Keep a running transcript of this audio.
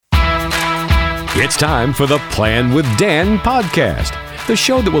It's time for the Plan with Dan podcast, the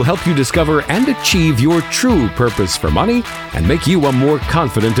show that will help you discover and achieve your true purpose for money and make you a more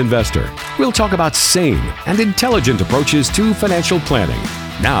confident investor. We'll talk about sane and intelligent approaches to financial planning.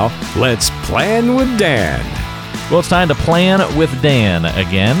 Now, let's plan with Dan. Well, it's time to plan with Dan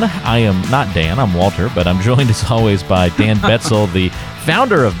again. I am not Dan, I'm Walter, but I'm joined as always by Dan Betzel, the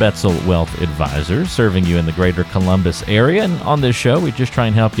founder of Betzel Wealth Advisors, serving you in the greater Columbus area. And on this show, we just try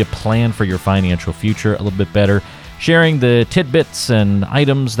and help you plan for your financial future a little bit better, sharing the tidbits and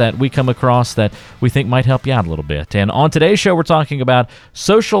items that we come across that we think might help you out a little bit. And on today's show, we're talking about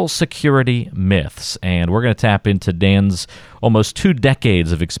Social Security myths, and we're going to tap into Dan's almost 2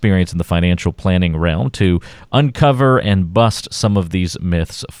 decades of experience in the financial planning realm to uncover and bust some of these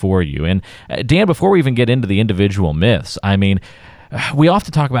myths for you. And Dan, before we even get into the individual myths, I mean, we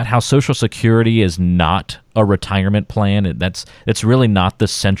often talk about how Social Security is not a retirement plan. That's really not the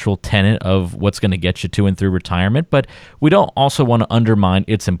central tenet of what's going to get you to and through retirement, but we don't also want to undermine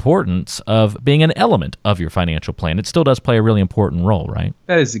its importance of being an element of your financial plan. It still does play a really important role, right?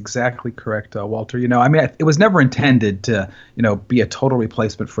 That is exactly correct, Walter. It was never intended to, be a total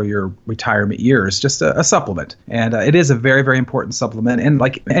replacement for your retirement years, just a supplement. And it is a very, very important supplement. And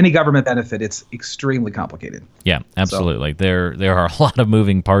like any government benefit, it's extremely complicated. Yeah, absolutely. So, there are a lot of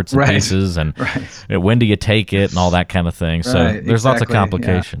moving parts and pieces, and when do you take it and all that kind of thing. So there's lots of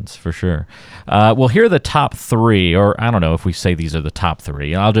complications for sure. Well, here are the top 3, or I don't know if we say these are the top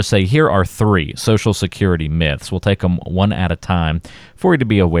 3. I'll just say here are 3 Social Security myths. We'll take them one at a time for you to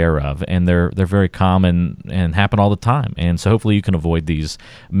be aware of, and they're very common and happen all the time. And so hopefully you can avoid these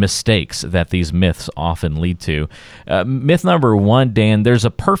mistakes that these myths often lead to. Myth number 1, Dan, there's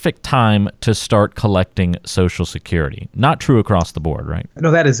a perfect time to start collecting Social Security. Not true across the board, right? No,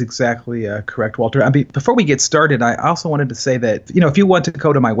 that is exactly correct, Walter. Before we get started, I also wanted to say that, if you want to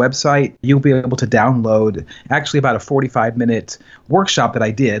go to my website, you'll be able to download actually about a 45-minute workshop that I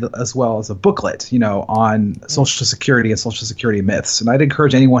did, as well as a booklet, on Social Security and Social Security myths. And I'd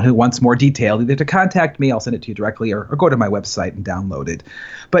encourage anyone who wants more detail either to contact me, I'll send it to you directly, or go to my website and download it.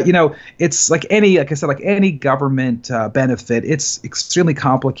 But, it's like any government benefit, it's extremely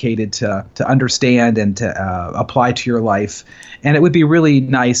complicated to understand and to apply to your life. And it would be really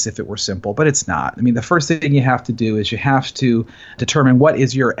nice if it were simple, but it's not. The first thing you have to do is you have to determine what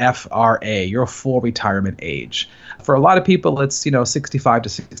is your FRA, your full retirement age. For a lot of people, it's 65 to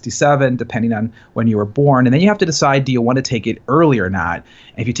 67, depending on when you were born. And then you have to decide, do you want to take it early or not?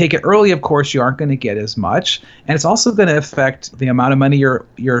 And if you take it early, of course, you aren't going to get as much. And it's also going to affect the amount of money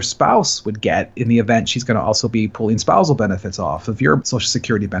your spouse would get in the event she's going to also be pulling spousal benefits off of your Social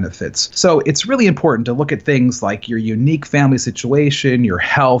Security benefits. So it's really important to look at things like your unique family situation, your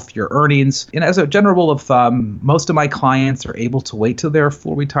health, your earnings. And as a general rule of thumb, most of my clients are able to wait till their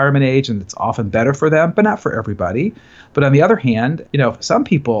full retirement age, and it's often better for them, but not for everybody. But on the other hand, some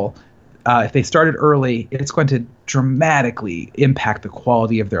people, if they started early, it's going to dramatically impact the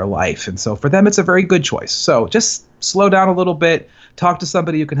quality of their life. And so for them, it's a very good choice. So just slow down a little bit, talk to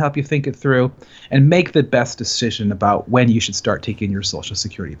somebody who can help you think it through, and make the best decision about when you should start taking your Social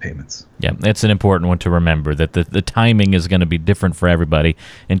Security payments. Yeah, it's an important one to remember, that the timing is going to be different for everybody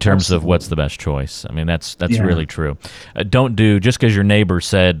in terms of what's the best choice. That's really true. Don't do, just because your neighbor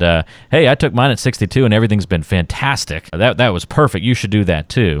said, hey, I took mine at 62 and everything's been fantastic. That was perfect. You should do that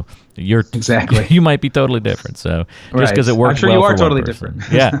too. Exactly. You might be totally different. So just because it works, I'm sure well you are for totally one person.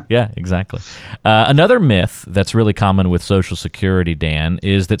 different. Yeah, exactly. Another myth that's really common with Social Security, Dan,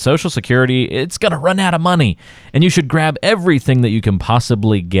 is that Social Security, it's going to run out of money, and you should grab everything that you can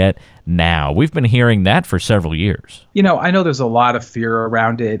possibly get now. We've been hearing that for several years. I know there's a lot of fear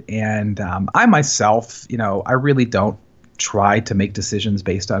around it, and I myself, I really don't try to make decisions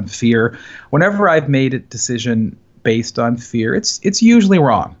based on fear. Whenever I've made a decision based on fear, it's usually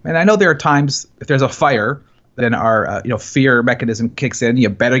wrong. And I know there are times, if there's a fire, then our fear mechanism kicks in. You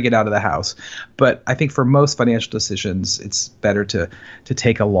better get out of the house. But I think for most financial decisions, it's better to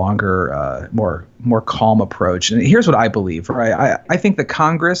take a longer, more calm approach. And here's what I believe. Right? I think that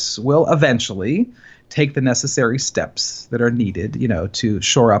Congress will eventually take the necessary steps that are needed, to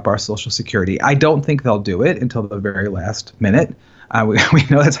shore up our Social Security. I don't think they'll do it until the very last minute. We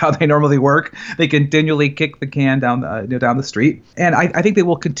know that's how they normally work. They continually kick the can down the street. And I think they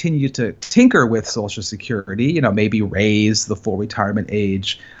will continue to tinker with Social Security, maybe raise the full retirement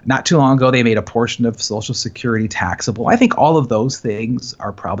age. Not too long ago, they made a portion of Social Security taxable. I think all of those things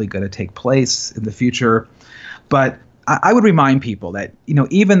are probably going to take place in the future. But I would remind people that,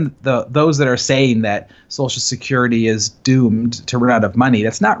 even those that are saying that Social Security is doomed to run out of money,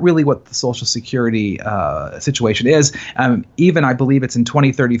 that's not really what the Social Security situation is. Even I believe it's in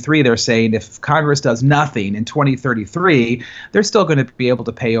 2033, they're saying if Congress does nothing in 2033, they're still going to be able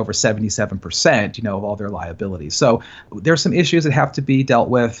to pay over 77%, of all their liabilities. So there's some issues that have to be dealt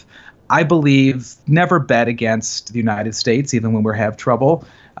with. I believe never bet against the United States, even when we have trouble.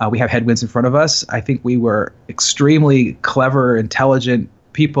 We have headwinds in front of us. I think we were extremely clever, intelligent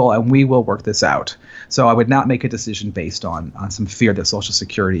people, and we will work this out. So I would not make a decision based on some fear that Social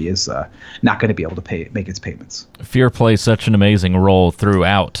Security is not going to be able to make its payments. Fear plays such an amazing role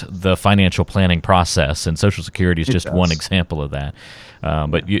throughout the financial planning process, and Social Security is just one example of that.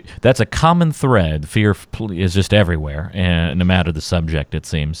 But that's a common thread. Fear is just everywhere, and no matter the subject, it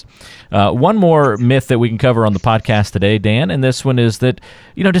seems. One more myth that we can cover on the podcast today, Dan, and this one is that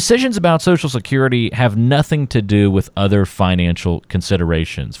decisions about Social Security have nothing to do with other financial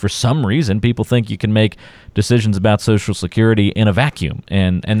considerations. For some reason, people think you can make decisions about Social Security in a vacuum,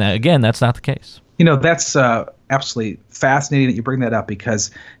 and again, that's not the case. That's absolutely fascinating that you bring that up, because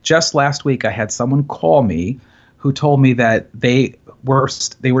just last week I had someone call me who told me that they were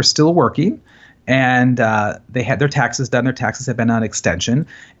still working, and they had their taxes done. Their taxes had been on extension,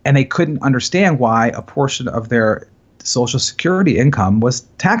 and they couldn't understand why a portion of their Social Security income was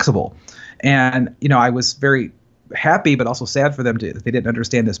taxable. And I was very happy, but also sad for them if they didn't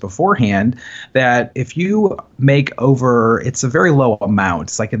understand this beforehand, that if you make over, it's a very low amount,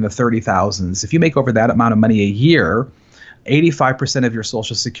 it's like in the 30,000s. If you make over that amount of money a year, 85% of your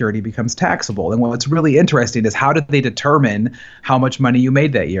Social Security becomes taxable. And what's really interesting is, how did they determine how much money you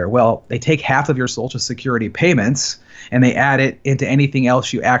made that year? Well, they take half of your Social Security payments and they add it into anything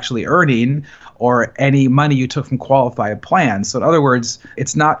else you actually earning, or any money you took from qualified plans. So in other words,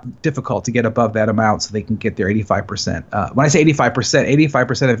 it's not difficult to get above that amount so they can get their 85%. When I say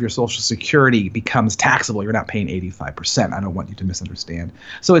 85% of your Social Security becomes taxable. You're not paying 85%. I don't want you to misunderstand.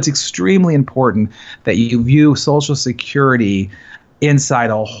 So it's extremely important that you view Social Security inside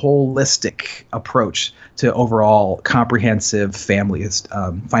a holistic approach to overall comprehensive family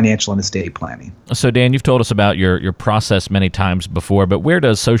financial and estate planning. So Dan, you've told us about your process many times before, but where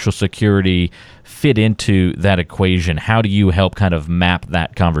does Social Security fit into that equation? How do you help kind of map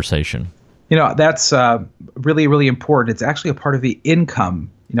that conversation? That's really, really important. It's actually a part of the income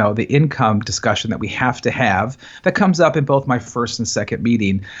discussion that we have to have, that comes up in both my first and second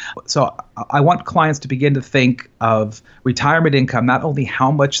meeting. So I want clients to begin to think of retirement income, not only how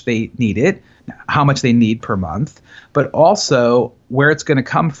much they need per month, but also where it's going to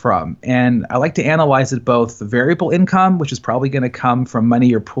come from. And I like to analyze it both the variable income, which is probably going to come from money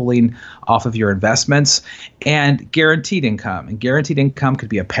you're pulling off of your investments, and guaranteed income. And guaranteed income could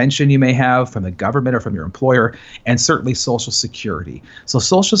be a pension you may have from the government or from your employer, and certainly Social Security. So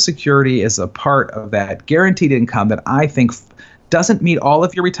Social Security is a part of that guaranteed income that I think doesn't meet all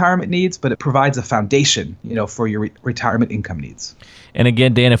of your retirement needs, but it provides a foundation, for your retirement income needs. And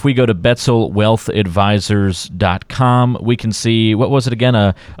again, Dan, if we go to BetzelWealthAdvisors.com, we can see, what was it again,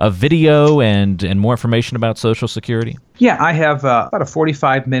 a video and more information about Social Security? Yeah, I have about a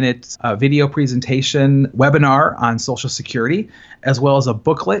 45-minute video presentation webinar on Social Security, as well as a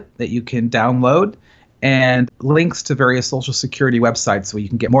booklet that you can download, and links to various Social Security websites so you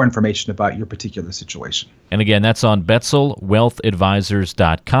can get more information about your particular situation. And again, that's on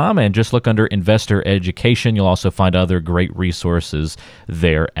BetzelWealthAdvisors.com, and just look under Investor Education. You'll also find other great resources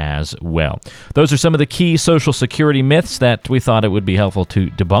there as well. Those are some of the key Social Security myths that we thought it would be helpful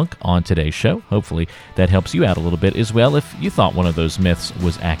to debunk on today's show. Hopefully that helps you out a little bit as well if you thought one of those myths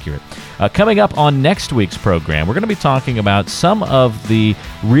was accurate. Coming up on next week's program, we're going to be talking about some of the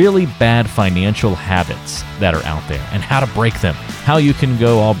really bad financial habits that are out there and how to break them, how you can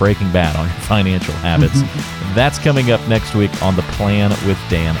go all Breaking Bad on your financial habits. That's coming up next week on the Plan with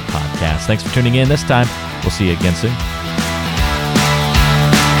Dan podcast. Thanks for tuning in this time. We'll see you again soon.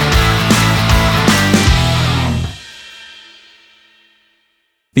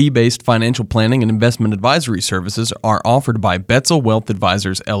 Fee-based financial planning and investment advisory services are offered by Betzel Wealth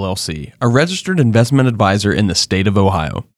Advisors, LLC, a registered investment advisor in the state of Ohio.